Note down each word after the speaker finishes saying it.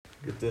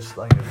get this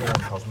thing going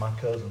because my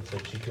cousin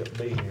said she couldn't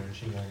be here and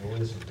she wanted to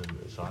listen to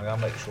it. So I got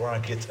to make sure I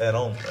get that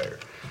on there.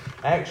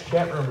 Acts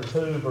chapter number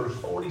 2, verse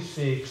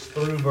 46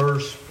 through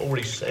verse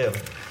 47.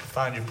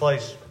 Find your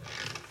place.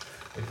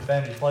 If you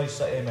found your place,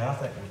 say amen. I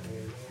think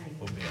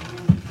we'll be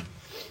on.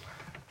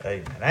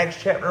 Amen.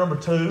 Acts chapter number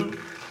 2,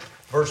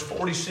 verse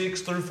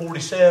 46 through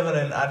 47.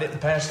 And I didn't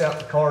pass out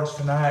the cards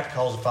tonight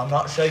because if I'm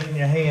not shaking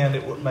your hand,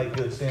 it wouldn't make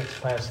good sense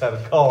to pass out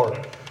a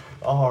card.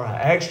 All right.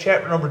 Acts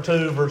chapter number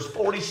 2, verse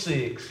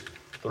 46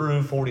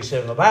 through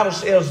 47. The Bible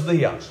says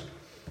this.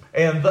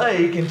 And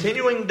they,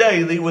 continuing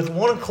daily with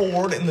one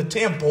accord in the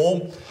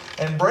temple,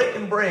 and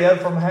breaking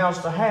bread from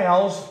house to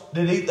house,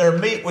 did eat their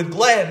meat with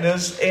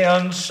gladness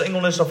and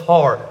singleness of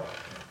heart,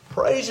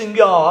 praising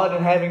God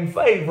and having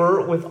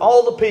favor with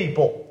all the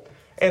people.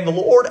 And the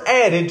Lord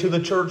added to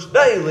the church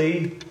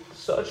daily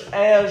such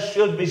as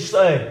should be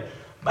saved.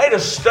 Made a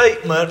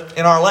statement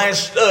in our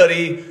last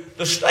study.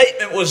 The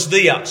statement was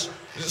this.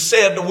 It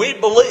said, do we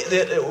believe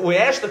that we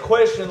asked the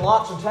question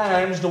lots of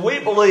times, do we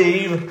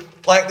believe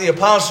like the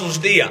apostles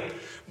did?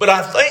 But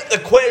I think the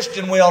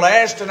question we ought to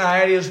ask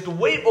tonight is, do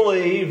we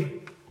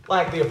believe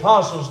like the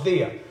apostles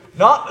did?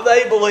 Not do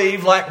they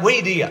believe like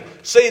we did.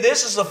 See,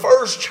 this is the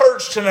first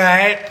church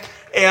tonight,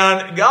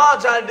 and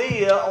God's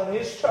idea on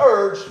His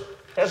church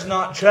has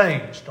not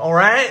changed. All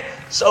right?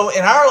 So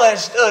in our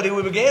last study,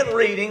 we began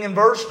reading in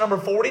verse number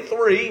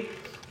 43.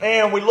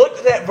 And we looked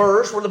at that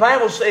verse where the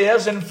Bible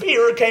says, and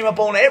fear came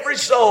upon every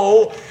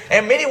soul,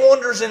 and many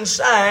wonders and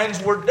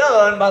signs were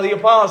done by the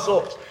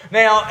apostles.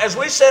 Now, as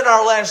we said in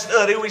our last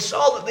study, we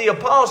saw that the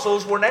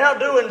apostles were now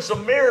doing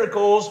some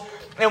miracles,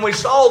 and we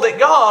saw that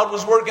God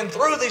was working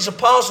through these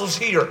apostles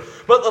here.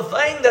 But the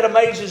thing that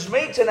amazes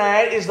me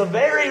tonight is the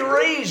very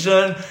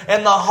reason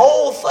and the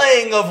whole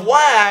thing of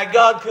why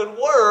God could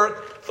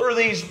work through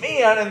these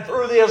men and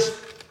through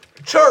this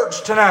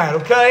church tonight,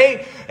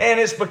 okay? And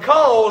it's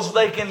because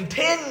they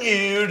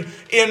continued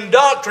in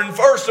doctrine,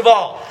 first of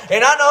all.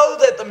 And I know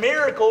that the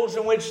miracles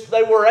in which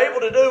they were able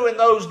to do in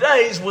those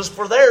days was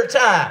for their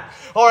time.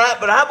 All right,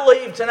 but I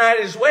believe tonight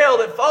as well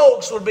that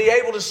folks would be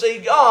able to see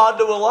God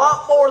do a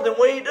lot more than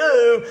we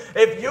do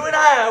if you and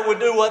I would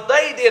do what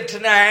they did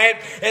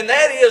tonight, and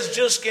that is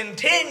just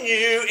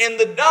continue in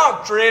the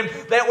doctrine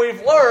that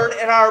we've learned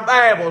in our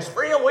Bibles.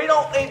 Friend, we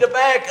don't need to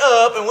back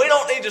up and we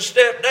don't need to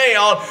step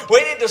down.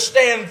 We need to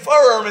stand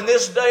firm in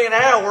this day and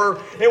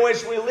hour in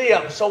which we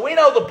live. So we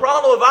know the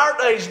problem of our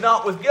day is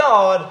not with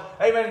God.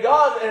 Amen.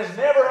 God has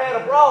never had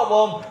a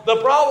problem. The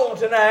problem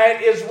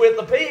tonight is with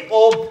the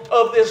people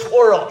of this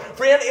world.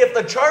 Friend, if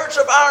the church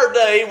of our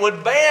day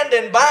would band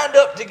and bind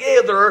up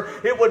together,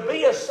 it would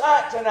be a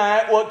sight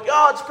tonight what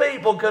God's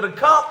people could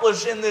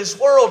accomplish in this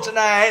world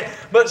tonight.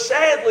 But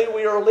sadly,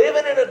 we are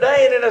living in a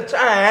day and in a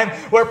time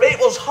where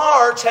people's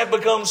hearts have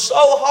become so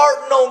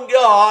hardened on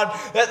God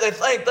that they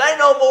think they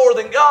know more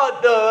than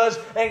God does,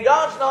 and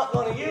God's not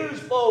going to use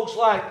folks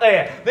like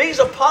that. These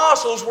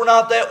apostles were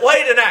not that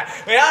way tonight.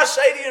 May I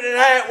say to you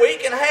tonight, we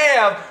can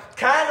have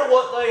kind of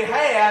what they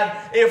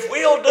had if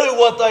we'll do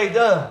what they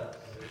done.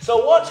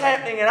 So what's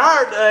happening in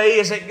our day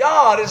is that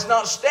God is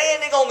not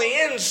standing on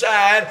the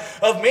inside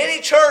of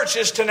many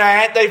churches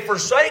tonight. They've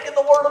forsaken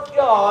the Word of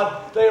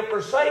God. They have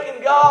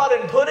forsaken God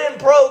and put in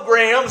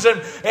programs.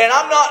 And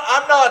I'm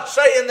not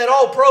saying that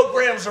all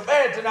programs are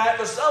bad tonight,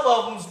 but some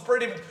of them's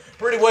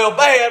pretty well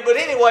bad. But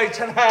anyway,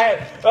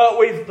 tonight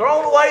we've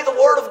thrown away the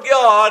Word of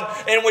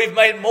God and we've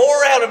made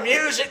more out of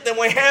music than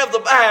we have the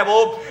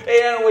Bible.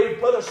 And we've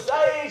put a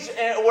stage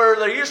where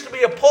there used to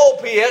be a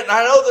pulpit, and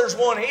I know there's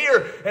one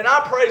here, and I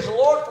praise the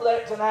Lord for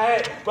that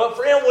tonight. But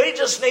friend, we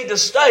just need to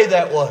stay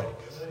that way.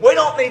 We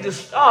don't need to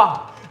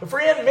stop.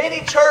 Friend,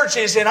 many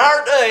churches in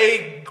our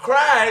day,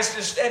 Christ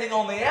is standing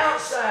on the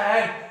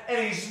outside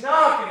and He's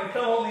knocking to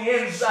come on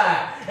the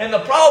inside. And the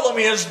problem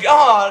is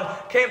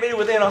God can't be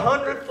within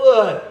 100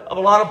 foot of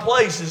a lot of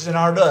places in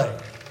our day.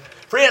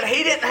 Friend,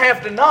 He didn't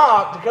have to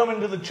knock to come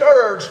into the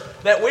church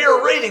that we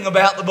are reading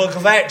about the book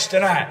of Acts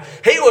tonight.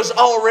 He was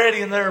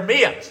already in their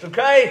midst,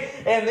 okay?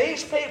 And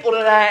these people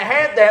tonight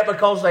had that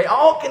because they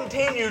all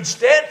continued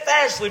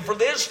steadfastly for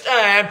this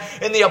time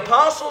in the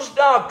apostles'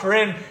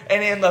 doctrine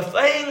and in the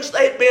things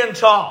they'd been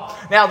taught.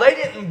 Now, they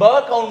didn't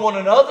buck on one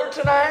another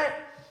tonight.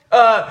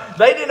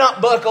 They did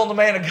not buck on the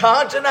man of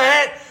God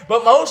tonight.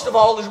 But most of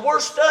all, as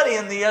we're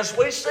studying this,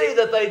 we see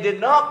that they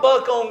did not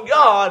buck on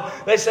God.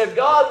 They said,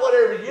 God,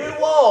 whatever you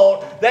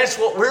want, that's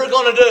what we're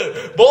going to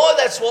do. Boy,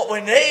 that's what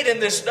we need in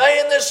this day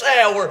and this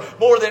hour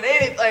more than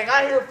anything.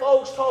 I hear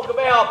folks talk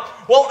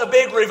about wanting a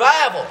big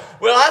revival.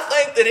 Well, I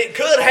think that it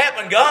could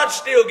happen. God's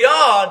still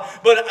God,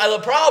 but the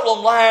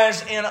problem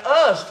lies in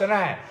us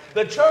tonight.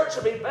 The church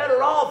would be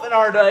better off in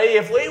our day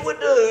if we would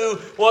do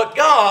what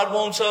God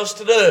wants us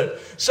to do.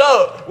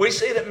 So, we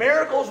see that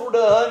miracles were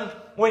done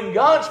when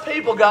God's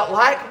people got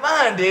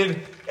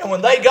like-minded and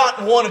when they got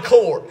in one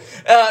accord.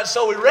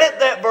 So we read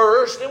that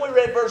verse, then we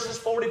read verses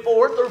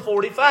 44 through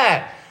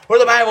 45, where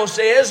the Bible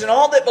says, and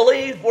all that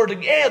believed were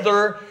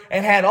together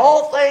and had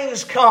all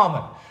things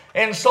common,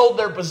 and sold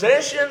their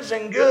possessions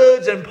and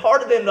goods and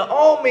parted them to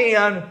all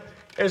men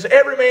as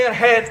every man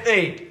had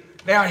need.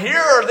 Now here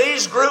are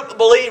these group of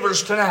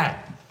believers tonight.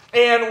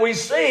 And we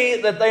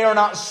see that they are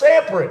not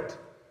separate,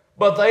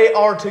 but they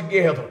are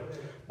together.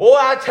 Boy,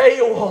 I tell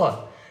you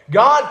what,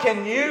 God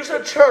can use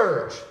a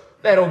church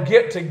that'll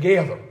get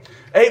together.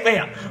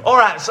 Amen. All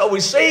right, so we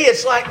see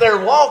it's like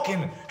they're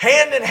walking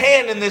hand in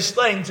hand in this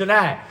thing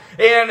tonight.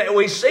 And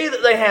we see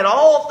that they had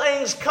all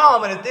things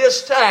common at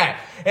this time.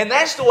 And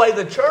that's the way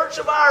the church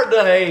of our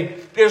day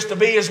is to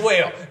be as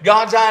well.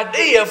 God's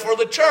idea for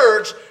the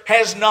church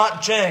has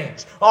not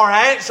changed. All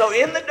right, so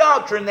in the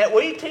doctrine that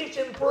we teach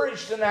and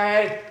preach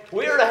tonight,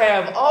 we are to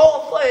have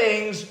all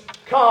things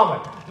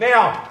common.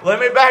 Now, let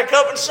me back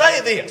up and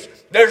say this.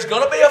 There's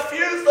going to be a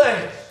few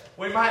things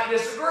we might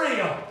disagree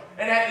on.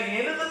 And at the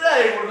end of the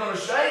day, we're going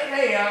to shake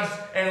hands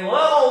and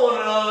love on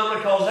one another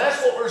because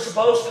that's what we're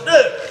supposed to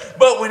do.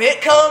 But when it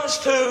comes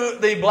to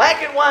the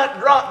black and white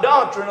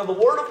doctrine of the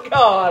Word of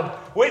God,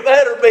 we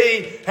better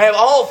have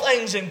all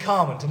things in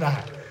common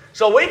tonight.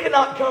 So we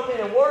cannot come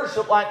in and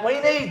worship like we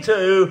need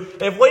to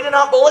if we do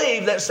not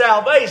believe that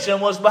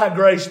salvation was by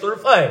grace through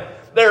faith.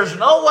 There's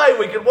no way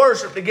we can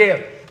worship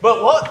together.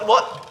 But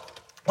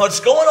what's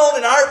going on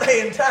in our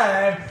day and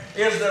time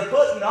is they're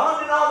putting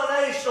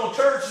non-denominational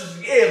churches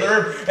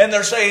together and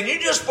they're saying, you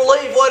just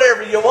believe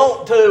whatever you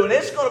want to and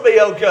it's going to be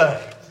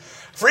okay.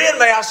 Friend,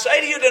 may I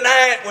say to you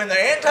tonight, when the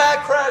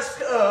Antichrist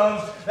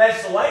comes,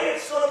 that's the way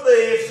it's going to be.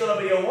 It's going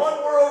to be a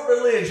one-world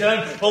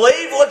religion.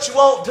 Believe what you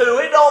want to.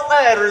 It don't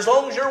matter as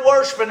long as you're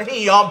worshiping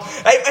Him.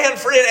 Amen,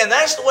 friend. And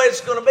that's the way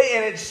it's going to be.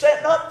 And it's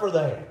setting up for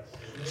that.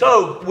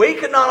 So we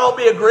could not all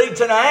be agreed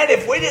tonight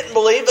if we didn't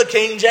believe the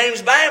King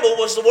James Bible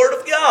was the Word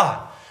of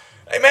God.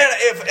 Amen.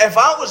 If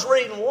I was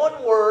reading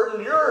one word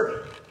and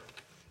your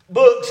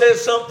book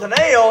says something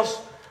else,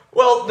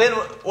 well,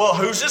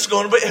 whose is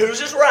going to be?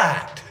 Whose is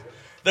right?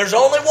 There's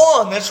only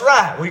one that's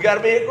right. We got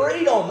to be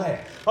agreed on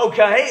that.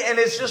 Okay? And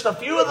it's just a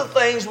few of the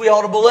things we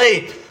ought to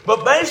believe.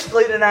 But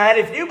basically tonight,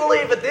 if you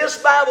believe that this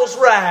Bible's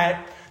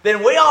right,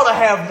 then we ought to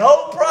have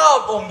no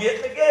problem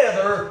getting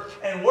together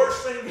and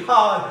worshiping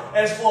God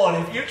as one.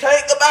 If you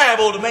take the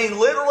Bible to mean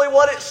literally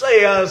what it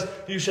says,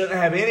 you shouldn't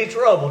have any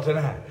trouble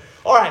tonight.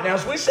 All right, now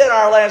as we said in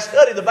our last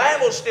study, the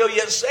Bible still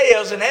yet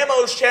says in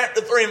Amos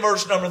chapter 3 and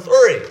verse number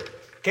 3,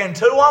 can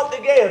two walk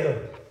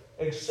together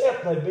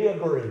except they be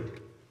agreed?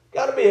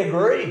 Got to be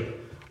agreed.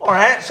 All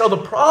right, so the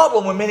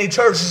problem with many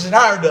churches in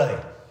our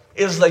day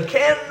is they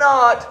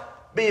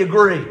cannot be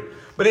agreed.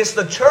 But it's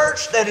the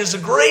church that is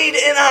agreed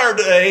in our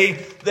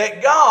day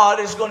that God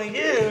is going to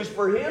use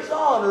for His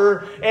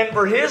honor and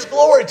for His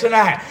glory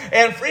tonight.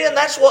 And friend,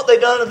 that's what they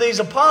done to these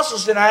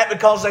apostles tonight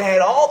because they had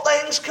all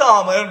things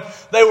common.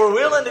 They were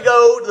willing to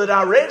go to the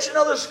direction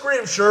of the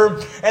Scripture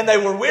and they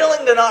were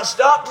willing to not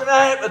stop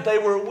tonight, but they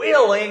were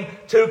willing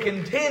to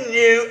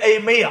continue.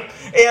 Amen.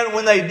 And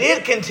when they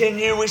did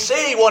continue, we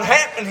see what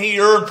happened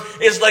here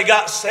is they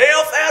got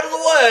self out of the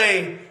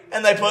way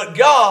and they put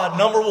God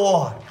number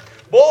one.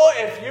 Boy,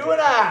 if you and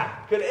I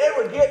could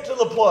ever get to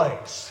the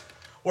place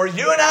where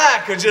you and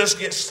I could just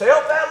get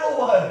self out of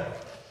the way,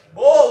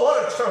 boy,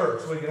 what a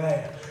church we could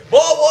have. Boy,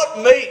 what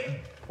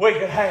meeting we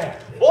could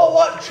have. Boy,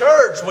 what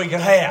church we could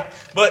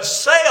have. But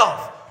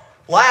self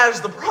lies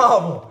the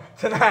problem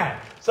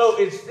tonight. So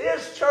it's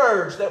this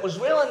church that was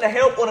willing to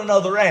help one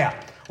another out.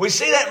 We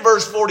see that in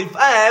verse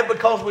 45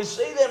 because we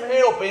see them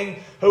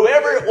helping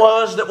whoever it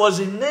was that was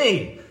in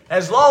need.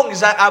 As long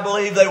as I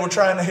believe they were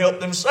trying to help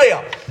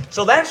themselves.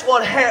 So that's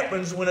what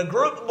happens when a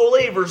group of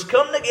believers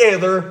come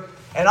together.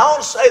 And I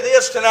want to say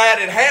this tonight.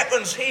 It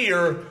happens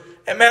here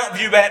at Mountain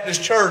View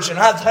Baptist Church. And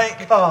I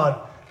thank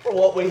God for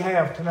what we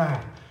have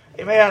tonight.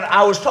 Amen.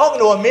 I was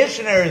talking to a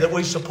missionary that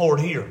we support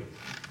here.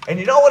 And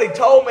you know what he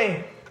told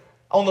me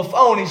on the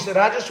phone? He said,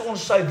 I just want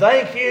to say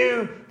thank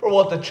you for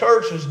what the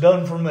church has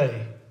done for me.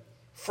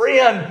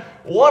 Friend,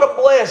 what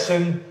a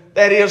blessing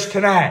that is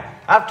tonight.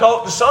 I've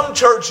talked to some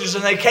churches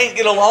and they can't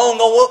get along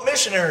on what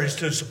missionaries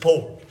to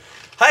support.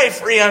 Hey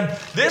friend,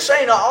 this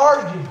ain't an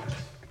argument.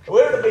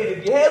 We're to be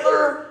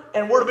together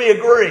and we're to be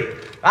agreed.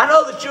 I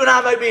know that you and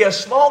I may be a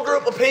small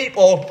group of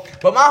people,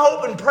 but my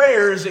hope and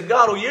prayer is that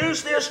God will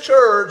use this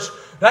church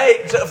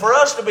for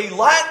us to be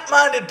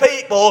like-minded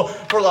people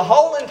for the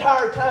whole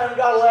entire time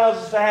God allows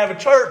us to have a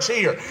church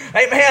here.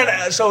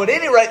 Amen. So at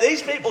any rate,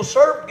 these people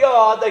served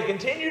God. They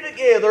continue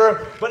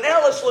together. But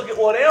now let's look at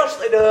what else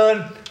they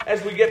done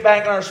as we get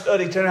back in our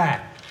study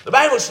tonight. The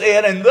Bible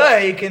said, and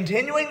they,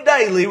 continuing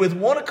daily with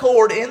one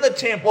accord in the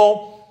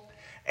temple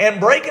and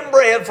breaking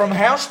bread from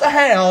house to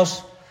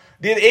house,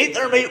 did eat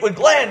their meat with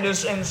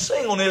gladness and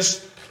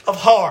singleness of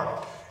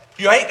heart.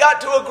 You ain't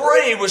got to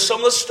agree with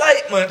some of the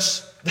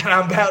statements that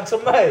I'm about to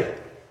make.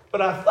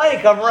 But I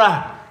think I'm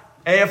right.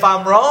 And if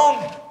I'm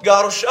wrong,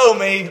 God will show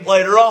me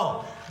later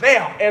on.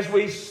 Now, as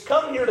we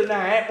come here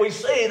tonight, we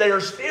see they are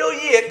still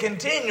yet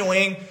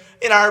continuing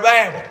in our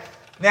Bible.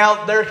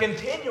 Now, they're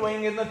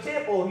continuing in the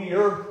temple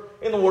here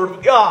in the Word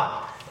of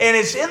God. And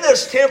it's in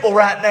this temple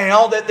right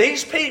now that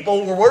these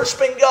people were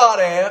worshiping God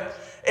at.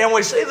 And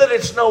we see that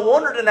it's no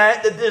wonder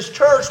tonight that this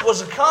church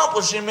was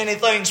accomplishing many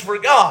things for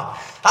God.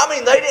 I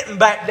mean, they didn't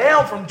back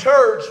down from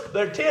church,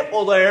 their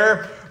temple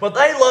there, but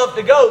they loved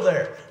to go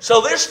there.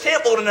 So this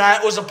temple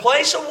tonight was a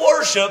place of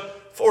worship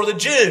for the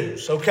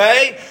Jews,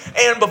 okay?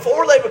 And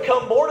before they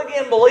become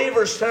born-again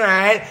believers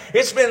tonight,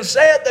 it's been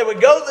said they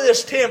would go to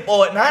this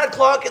temple at 9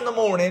 o'clock in the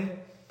morning.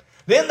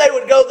 Then they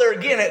would go there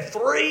again at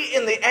 3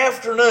 in the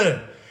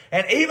afternoon.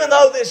 And even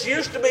though this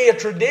used to be a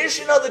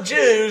tradition of the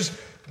Jews,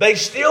 they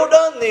still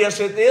done this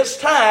at this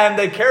time.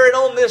 They carried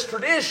on this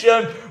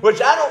tradition,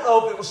 which I don't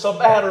know if it was so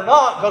bad or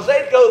not, because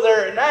they'd go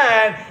there at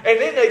 9 and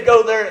then they'd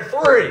go there at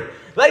 3.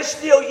 They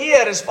still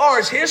yet, as far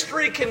as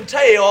history can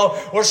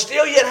tell, were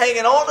still yet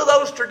hanging on to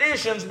those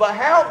traditions, but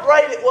how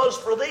great it was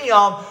for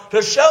them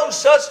to show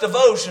such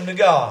devotion to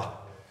God.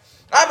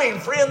 I mean,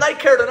 friend, they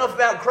cared enough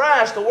about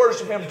Christ to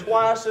worship Him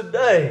twice a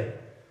day.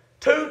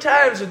 2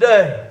 times a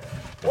day.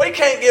 We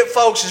can't get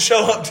folks to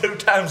show up 2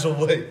 times a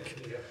week.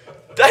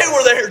 They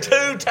were there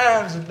 2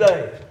 times a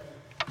day.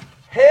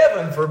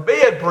 Heaven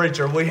forbid,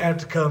 preacher, we have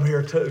to come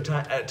here 2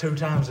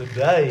 times a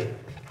day.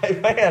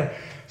 Amen.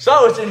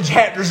 So it's in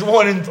chapters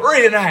 1 and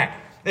 3 tonight.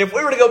 If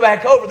we were to go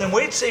back over them,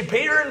 we'd see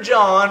Peter and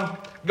John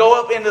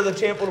go up into the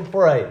temple to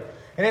pray.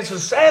 And it's a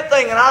sad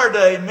thing in our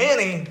day,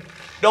 many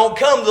don't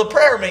come to the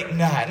prayer meeting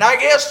night. And I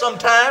guess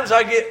sometimes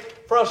I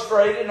get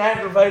frustrated and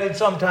aggravated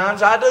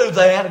sometimes. I do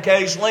that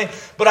occasionally.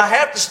 But I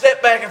have to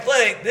step back and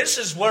think, this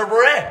is where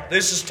we're at.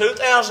 This is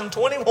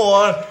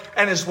 2021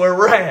 and it's where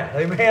we're at.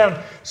 Amen.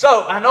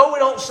 So I know we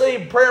don't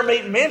see prayer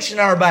meeting mentioned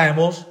in our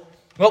Bibles.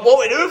 But what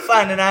we do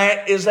find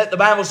tonight is that the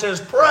Bible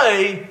says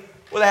pray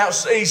without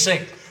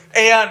ceasing.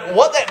 And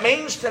what that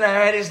means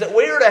tonight is that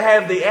we are to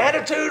have the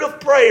attitude of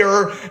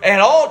prayer at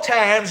all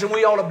times, and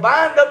we ought to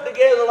bind up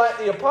together like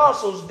the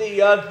apostles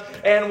did,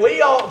 and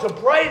we ought to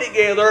pray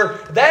together.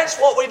 That's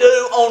what we do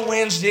on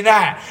Wednesday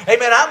night.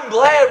 Amen. I'm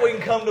glad we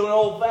can come to an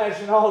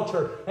old-fashioned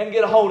altar and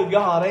get a hold of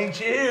God, ain't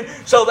you?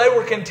 So they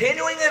were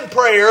continuing in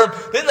prayer,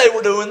 then they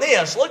were doing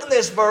this. Look at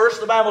this verse.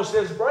 The Bible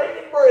says,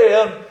 breaking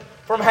bread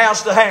from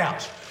house to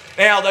house.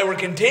 Now, they were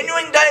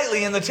continuing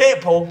daily in the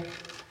temple,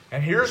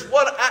 and here's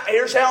how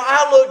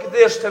I look at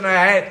this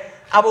tonight.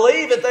 I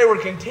believe that they were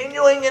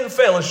continuing in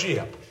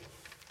fellowship.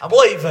 I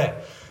believe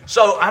that.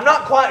 So, I'm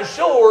not quite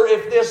sure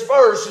if this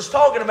verse is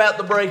talking about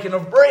the breaking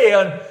of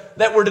bread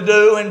that we're to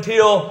do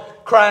until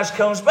Christ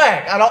comes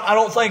back. I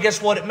don't think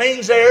that's what it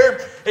means there.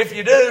 If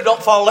you do,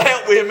 don't fall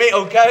out with me,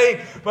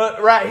 okay?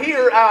 But right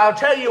here, I'll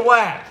tell you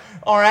why.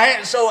 All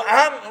right, so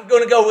I'm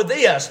going to go with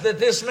this, that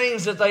this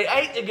means that they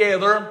ate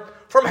together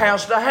from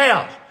house to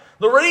house.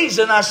 The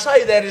reason I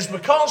say that is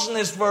because in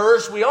this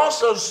verse we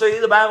also see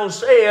the Bible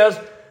says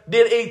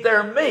did eat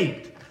their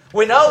meat.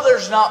 We know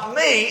there's not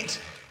meat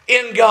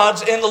in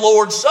the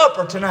Lord's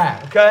Supper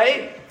tonight,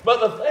 okay? But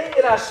the thing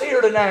that I see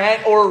here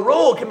tonight, or a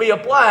rule can be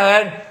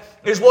applied,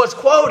 is what's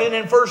quoted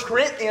in 1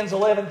 Corinthians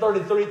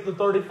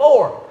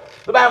 11:33-34.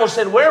 The Bible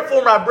said,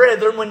 wherefore, my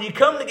brethren, when you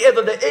come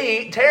together to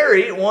eat,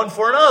 tarry one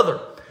for another.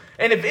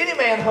 And if any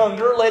man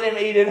hunger, let him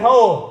eat at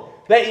home,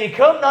 that ye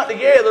come not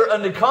together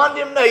unto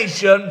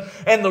condemnation,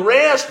 and the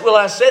rest will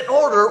I set in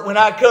order when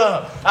I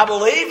come. I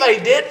believe they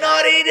did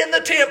not eat in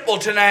the temple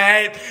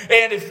tonight,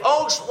 and if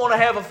folks want to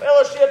have a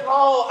fellowship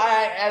hall,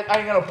 I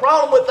ain't got a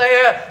problem with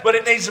that, but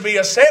it needs to be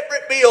a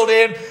separate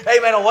building,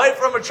 amen, away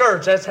from a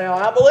church. That's how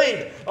I believe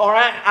it. All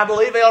right, I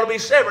believe they ought to be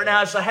separate.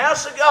 Now, it's the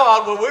house of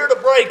God where we're to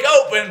break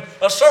open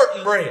a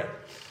certain bread,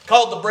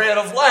 called the bread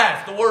of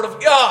life, the Word of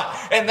God.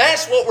 And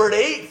that's what we're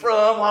to eat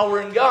from while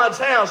we're in God's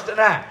house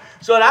tonight.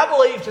 So I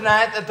believe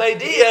tonight that they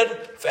did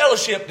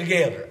fellowship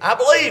together. I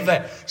believe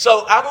that.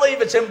 So I believe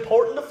it's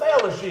important to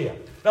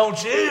fellowship.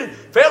 Don't you?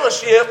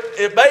 Fellowship,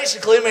 it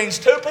basically means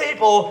 2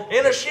 people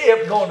in a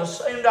ship going the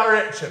same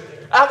direction.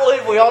 I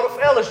believe we ought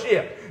to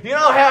fellowship. You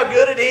know how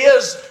good it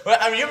is?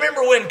 You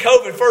remember when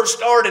COVID first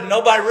started,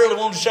 nobody really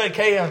wanted to shake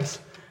hands.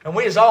 And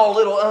we was all a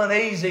little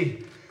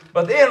uneasy.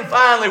 But then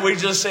finally we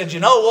just said,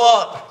 you know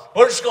what?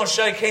 We're just going to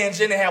shake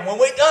hands anyhow. When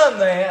we done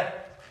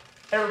that,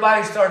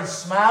 everybody started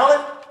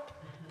smiling.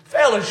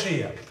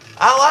 Fellowship.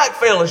 I like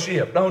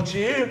fellowship, don't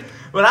you?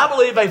 But I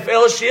believe they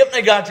fellowship and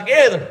they got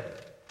together.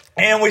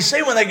 And we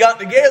see when they got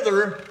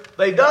together,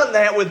 they done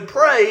that with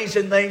praise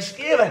and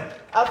thanksgiving.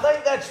 I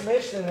think that's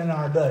missing in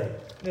our day,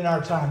 in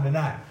our time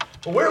tonight.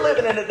 But we're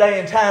living in a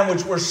day and time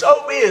which we're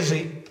so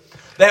busy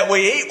that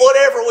we eat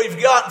whatever we've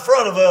got in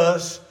front of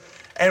us,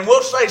 and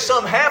we'll say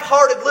some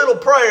half-hearted little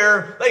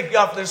prayer, thank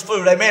God for this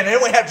food, amen, and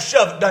then we have to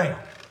shove it down.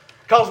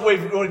 Because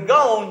we've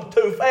gone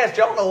too fast.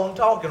 Y'all know what I'm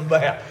talking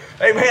about.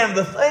 Amen.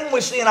 The thing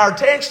we see in our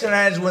text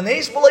tonight is when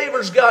these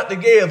believers got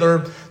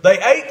together, they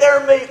ate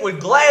their meat with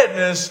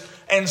gladness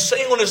and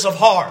singleness of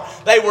heart.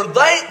 They were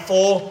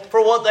thankful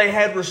for what they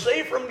had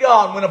received from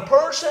God. When a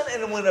person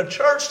and when a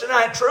church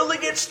tonight truly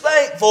gets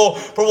thankful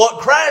for what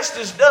Christ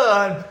has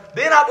done,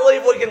 then I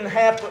believe we can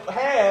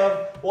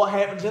have what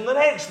happens in the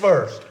next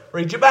verse.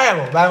 Read your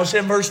Bible. The Bible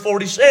says in verse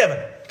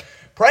 47,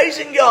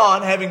 praising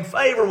God, having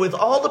favor with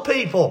all the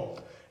people,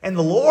 and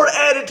the Lord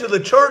added to the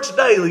church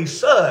daily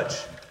such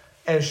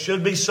as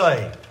should be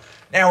saved.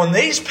 Now, when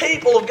these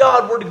people of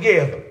God were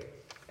together,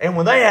 and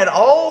when they had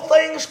all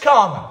things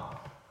common,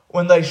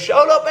 when they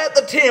showed up at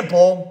the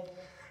temple,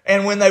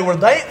 and when they were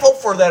thankful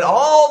for that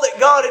all that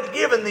God had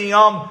given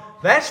them,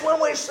 that's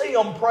when we see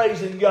them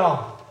praising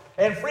God.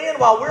 And friend,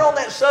 while we're on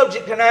that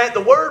subject tonight,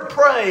 the word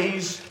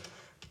praise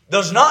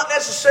does not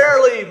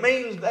necessarily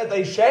mean that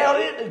they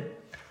shouted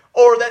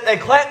or that they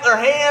clapped their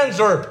hands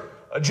or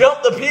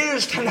jumped the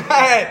pews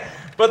tonight,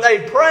 but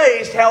they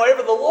praised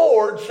however the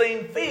Lord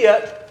seemed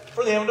fit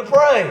for them to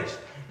praise.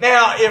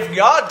 Now, if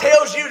God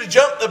tells you to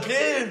jump the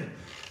pew,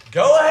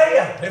 go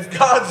ahead if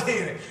God's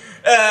in it.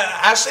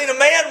 I seen a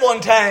man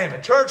one time. The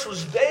church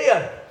was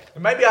dead.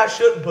 And maybe I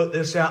shouldn't put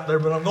this out there,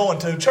 but I'm going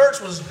to.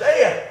 Church was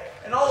dead.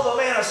 And all of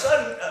a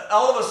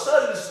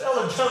sudden, this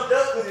fella jumped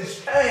up with his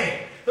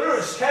cane, threw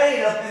his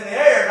cane up in the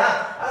air. And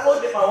I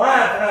looked at my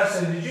wife and I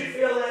said, "Did you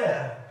feel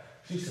that?"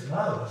 She said,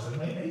 "No." I said,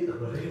 "Me neither,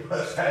 but he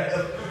must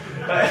have."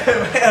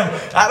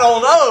 I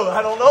don't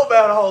know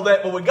about all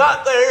that, but we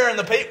got there and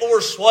the people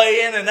were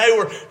swaying and they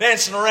were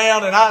dancing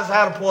around and I was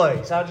out of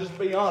place. I'll just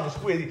be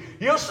honest with you.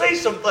 You'll see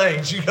some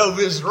things. You go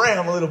visit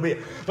around a little bit.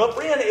 But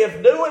friend,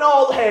 if doing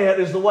all that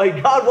is the way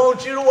God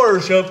wants you to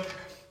worship,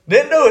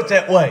 then do it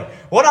that way.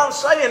 What I'm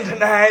saying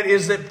tonight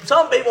is that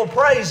some people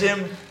praise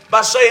Him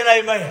by saying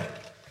amen.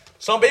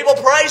 Some people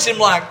praise Him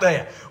like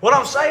that. What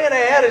I'm saying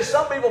at is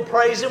some people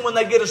praise Him when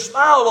they get a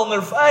smile on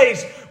their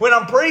face when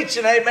I'm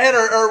preaching, amen,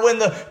 or when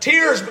the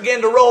tears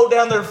begin to roll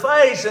down their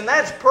face, and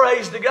that's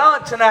praise to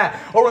God tonight.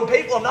 Or when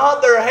people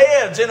nod their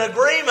heads in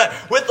agreement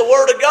with the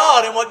Word of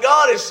God and what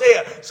God has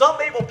said. Some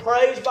people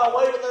praise by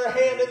waving their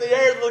hand in the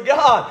air to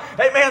God.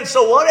 Amen.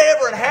 So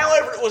whatever and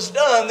however it was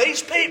done,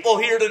 these people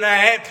here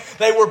tonight,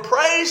 they were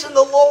praising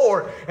the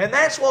Lord. And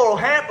that's what will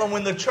happen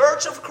when the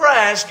church of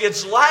Christ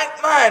gets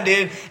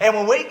like-minded and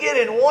when we get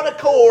in one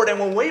accord and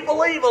when we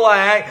believe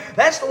alike.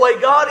 That's the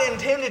way God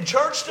intended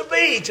church to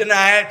be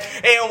tonight.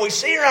 And we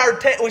see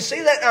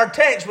that in our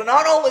text. But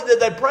not only did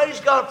they praise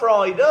God for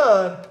all He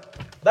done,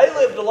 they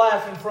lived a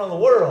life in front of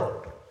the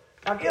world.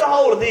 Now get a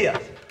hold of this.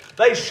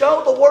 They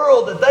showed the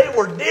world that they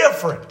were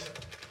different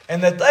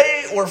and that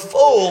they were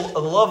full of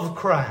the love of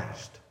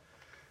Christ.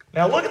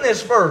 Now look at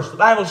this verse. The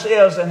Bible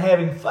says, "and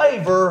having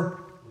favor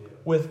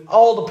with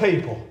all the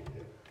people."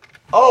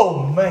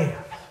 Oh man.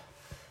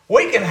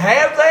 We can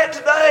have that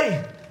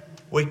today.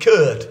 We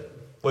could.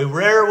 We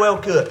very well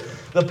could.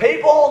 The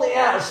people on the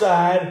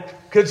outside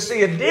could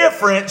see a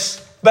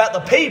difference about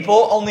the people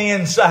on the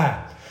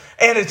inside.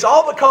 And it's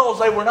all because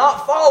they were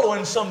not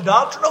following some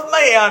doctrine of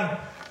man.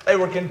 They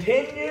were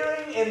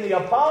continuing in the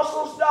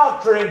apostles'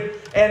 doctrine.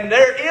 And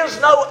there is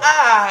no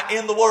I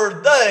in the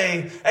word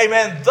they.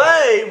 Amen.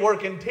 They were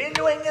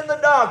continuing in the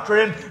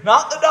doctrine.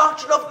 Not the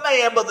doctrine of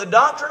man, but the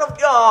doctrine of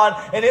God.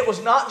 And it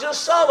was not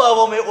just some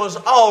of them. It was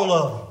all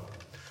of them.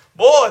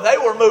 Boy, they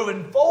were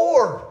moving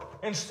forward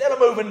instead of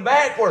moving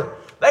backward.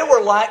 They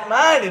were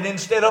like-minded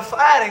instead of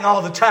fighting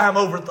all the time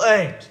over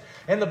things.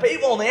 And the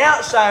people on the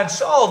outside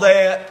saw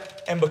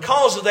that, and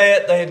because of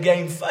that, they had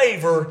gained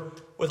favor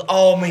with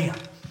all men.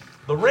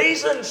 The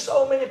reason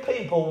so many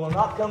people will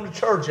not come to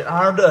church in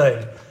our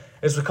day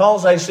is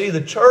because they see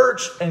the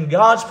church and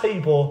God's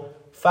people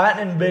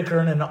fighting and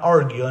bickering and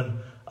arguing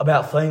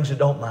about things that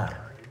don't matter.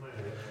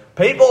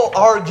 People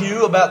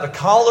argue about the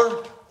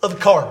color of the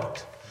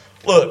carpet.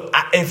 Look,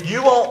 if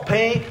you want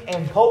pink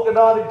and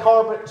polka-dotted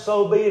carpet,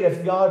 so be it.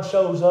 If God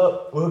shows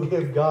up, we'll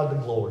give God the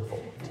glory for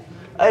it.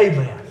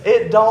 Amen.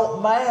 It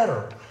don't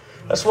matter.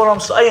 That's what I'm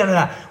saying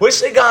tonight. We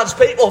see God's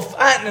people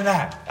fighting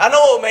tonight. I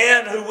know a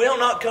man who will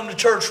not come to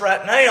church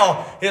right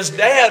now. His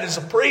dad is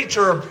a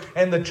preacher,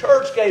 and the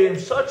church gave him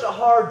such a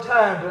hard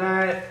time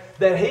tonight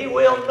that he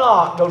will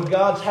not go to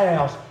God's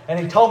house. And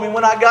he told me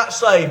when I got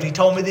saved, he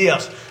told me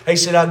this. He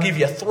said, "I'll give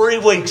you 3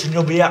 weeks and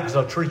you'll be out because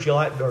I'll treat you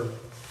like dirt."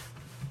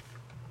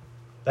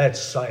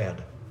 That's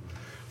sad.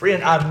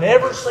 Friend, I've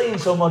never seen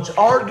so much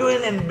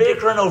arguing and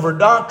bickering over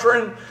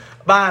doctrine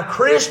by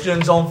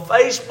Christians on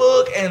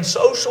Facebook and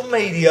social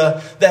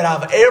media that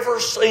I've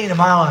ever seen in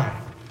my life.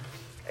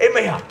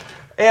 Amen.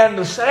 And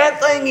the sad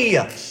thing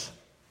is,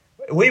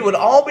 we would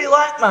all be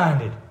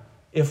like-minded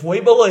if we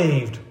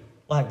believed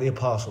like the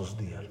apostles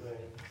did.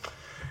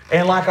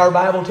 And like our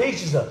Bible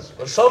teaches us.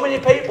 But so many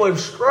people have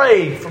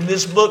strayed from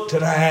this book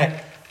tonight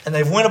and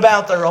they've went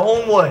about their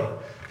own way.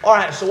 All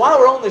right, so while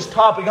we're on this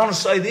topic, I'm going to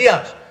say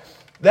this.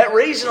 That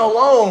reason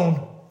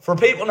alone for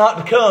people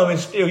not to come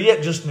is still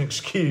yet just an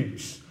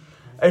excuse.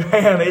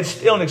 Amen. It's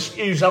still an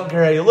excuse. I don't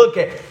care how you look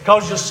at it.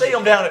 Because you'll see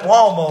them down at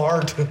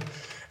Walmart.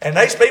 And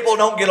these people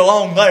don't get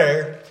along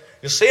there.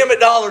 You'll see them at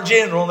Dollar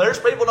General. And there's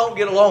people don't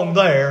get along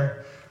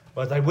there.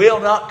 But they will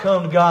not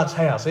come to God's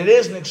house. It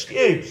is an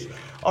excuse.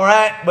 All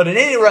right. But at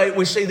any rate,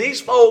 we see these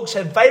folks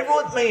had favor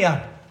with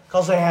men.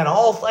 Because they had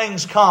all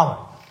things common.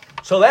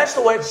 So that's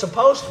the way it's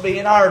supposed to be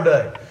in our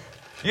day.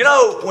 You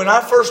know, when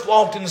I first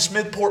walked into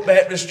Smithport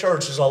Baptist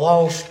Church as a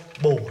lost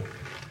boy,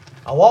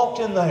 I walked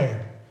in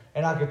there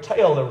and I could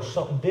tell there was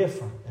something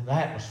different in the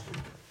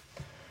atmosphere.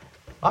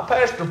 My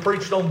pastor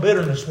preached on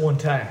bitterness one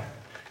time,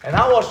 and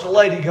I watched a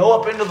lady go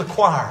up into the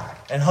choir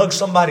and hug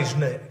somebody's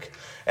neck.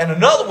 And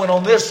another one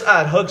on this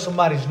side hugged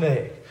somebody's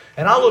neck.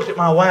 And I looked at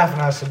my wife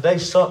and I said,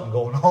 there's something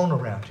going on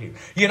around here.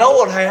 You know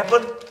what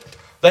happened?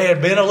 There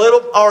had been a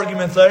little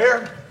argument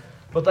there,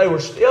 but they were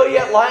still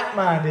yet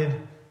like-minded.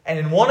 And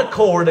in one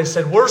accord, they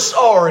said, we're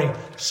sorry.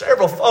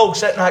 Several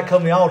folks that night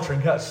come to the altar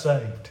and got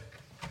saved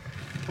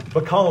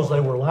because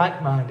they were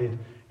like-minded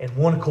in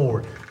one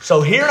accord.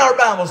 So here in our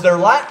Bibles, their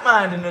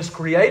like-mindedness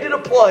created a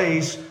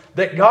place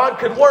that God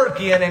could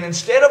work in. And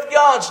instead of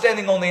God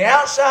standing on the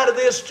outside of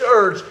this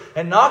church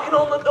and knocking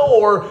on the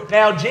door,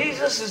 now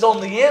Jesus is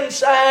on the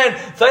inside.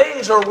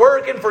 Things are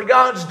working for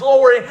God's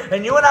glory.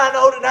 And you and I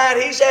know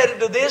tonight He's added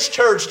to this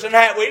church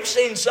tonight. We've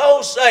seen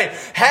souls saved.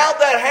 How'd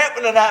that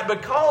happen tonight?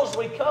 Because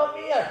we come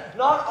in,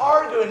 not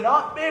arguing,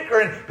 not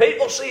bickering.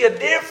 People see a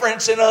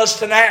difference in us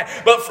tonight.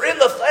 But friend,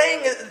 the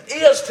thing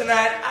is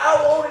tonight,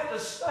 I want it to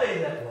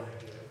stay that way.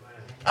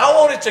 I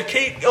want it to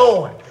keep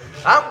going.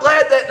 I'm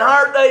glad that in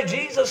our day,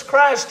 Jesus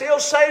Christ still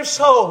saves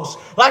souls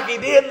like He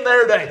did in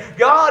their day.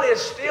 God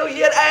is still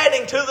yet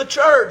adding to the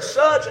church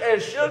such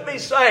as should be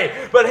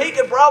saved. But He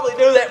could probably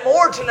do that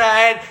more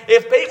tonight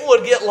if people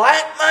would get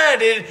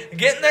like-minded,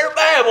 get in their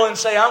Bible and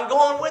say, I'm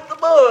going with the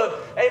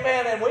book.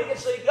 Amen. And we can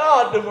see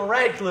God do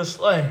miraculous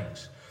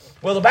things.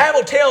 Well, the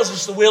Bible tells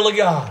us the will of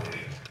God.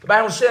 The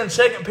Bible says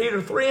in 2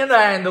 Peter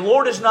 3:9, the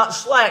Lord is not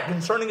slack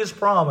concerning His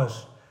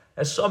promise,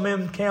 as some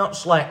men count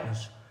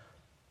slackness,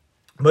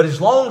 but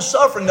is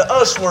long-suffering to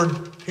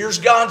usward. Here's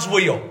God's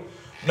will.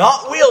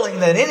 Not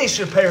willing that any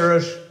should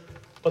perish,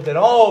 but that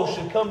all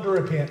should come to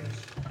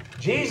repentance.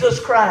 Jesus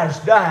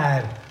Christ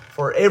died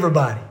for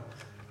everybody.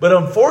 But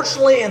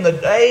unfortunately, in the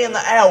day and the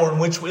hour in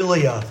which we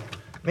live,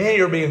 many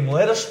are being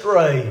led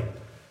astray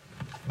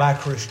by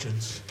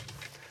Christians.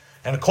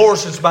 And of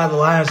course, it's by the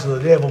lies of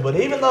the devil. But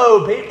even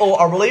though people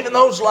are believing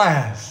those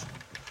lies,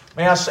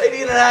 may I say to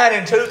you tonight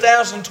in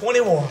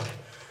 2021,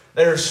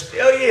 there's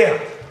still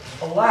yet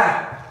a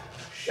light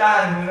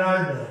shining in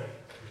our day.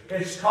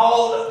 It's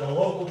called the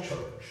local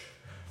church.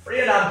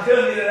 Friend, I'm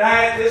telling you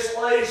tonight, this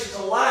place is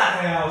a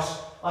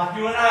lighthouse like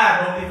you and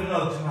I don't even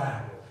know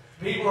tonight.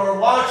 People are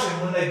watching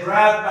when they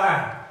drive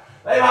by.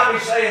 They might be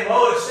saying,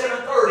 well, it's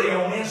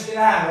 7:30 on Wednesday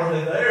night. Are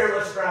they there?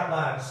 Let's drive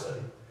by and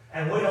see.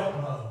 And we don't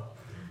know.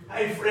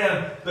 Hey,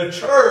 friend, the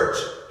church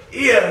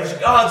is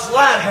God's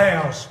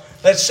lighthouse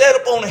that's set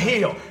up on a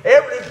hill.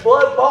 Every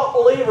blood-bought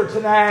believer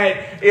tonight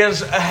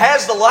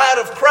has the light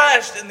of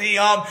Christ in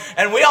them,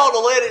 and we ought to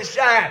let it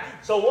shine.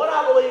 So what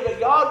I believe that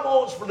God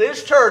wants for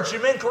this church,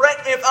 you may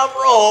correct me if I'm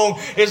wrong,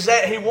 is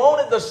that He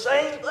wanted the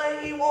same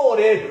thing He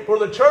wanted for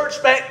the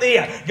church back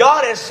then.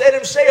 God has said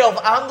Himself,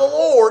 I'm the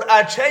Lord,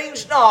 I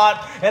change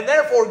not. And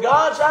therefore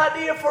God's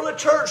idea for the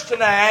church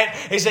tonight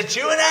is that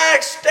you and I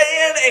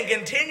stand and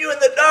continue in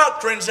the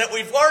doctrines that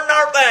we've learned in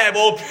our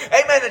Bible.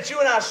 Amen. That you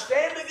and I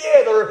stand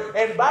together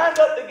and bind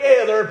up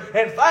together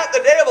and fight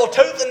the devil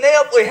tooth and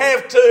nail if we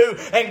have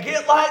to, and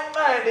get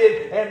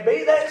like-minded and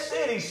be that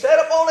city set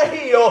up on a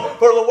hill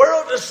for the world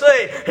to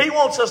see. He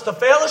wants us to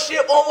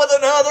fellowship one with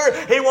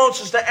another. He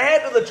wants us to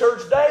add to the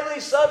church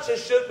daily, such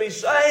as should be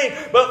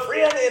saved. But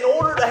friend, in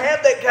order to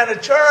have that kind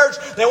of church,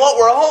 then what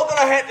we're all going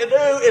to have to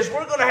do is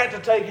we're going to have to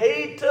take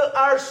heed to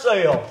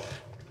ourselves.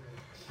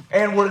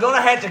 And we're going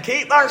to have to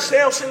keep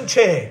ourselves in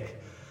check.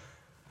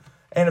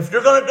 And if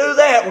you're going to do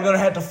that, we're going to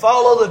have to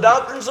follow the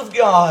doctrines of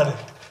God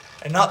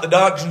and not the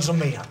doctrines of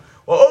men.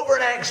 Well, over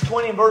in Acts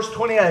 20 and verse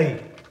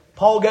 28,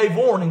 Paul gave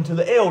warning to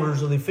the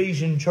elders of the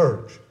Ephesian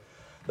church.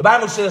 The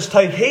Bible says,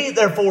 take heed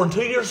therefore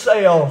unto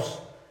yourselves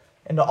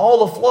and to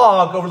all the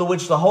flock over the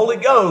which the Holy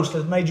Ghost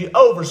has made you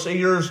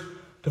overseers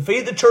to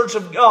feed the church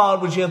of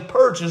God which He hath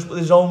purchased with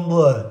His own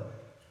blood.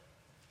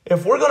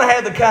 If we're going to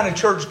have the kind of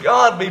church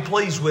God be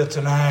pleased with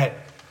tonight,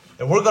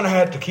 then we're going to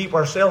have to keep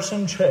ourselves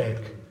in check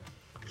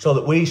so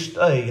that we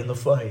stay in the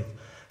faith.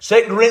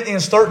 2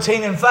 Corinthians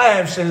 13 and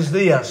 5 says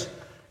this,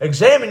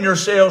 examine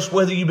yourselves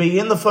whether you be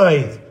in the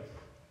faith.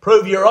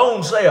 Prove your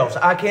own selves.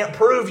 I can't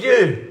prove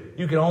you.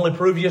 You can only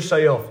prove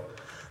yourself.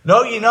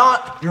 Know ye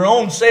not your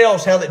own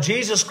selves how that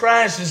Jesus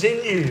Christ is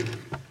in you,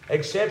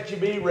 except you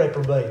be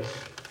reprobates.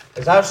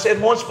 As I've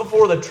said once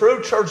before, the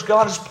true church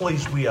God is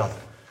pleased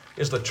with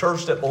is the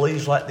church that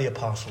believes like the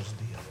apostles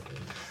did.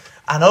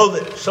 I know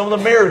that some of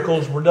the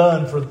miracles were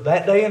done for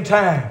that day and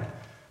time,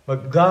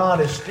 but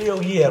God is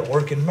still yet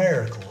working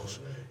miracles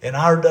in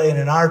our day and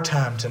in our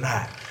time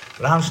tonight.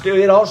 But I'm still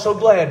yet also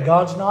glad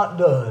God's not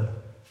done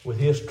with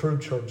His true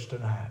church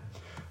tonight.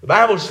 The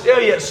Bible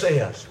still yet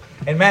says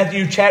in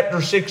Matthew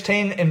chapter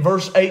 16 and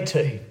verse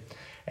 18,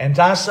 and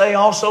I say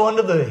also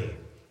unto thee,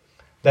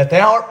 that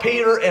thou art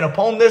Peter, and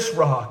upon this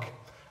rock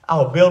I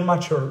will build my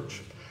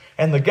church,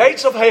 and the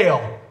gates of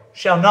hell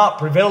shall not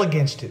prevail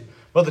against it.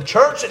 But the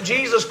church that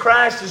Jesus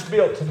Christ has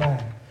built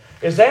tonight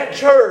is that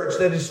church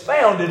that is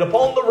founded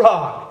upon the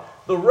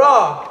rock. The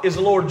rock is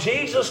the Lord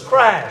Jesus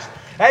Christ.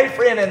 Hey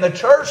friend, and the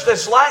church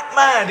that's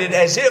like-minded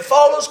as it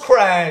follows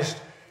Christ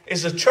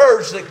is a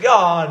church that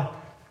God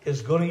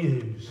is going to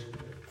use.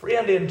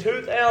 Friend, in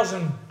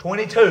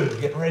 2022,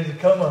 getting ready to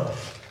come up,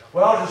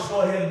 well, I'll just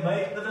go ahead and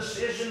make the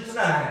decision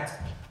tonight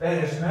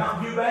that as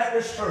Mountain View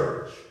Baptist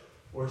Church,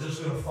 we're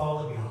just going to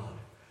follow God.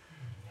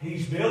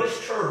 He's built His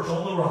church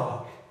on the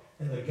rock,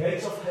 and the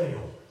gates of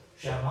hell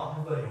shall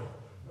not prevail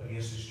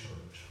against His church.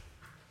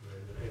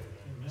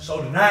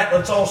 So tonight,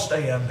 let's all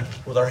stand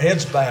with our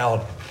heads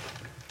bowed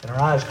and our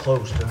eyes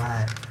closed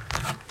tonight.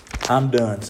 I'm done.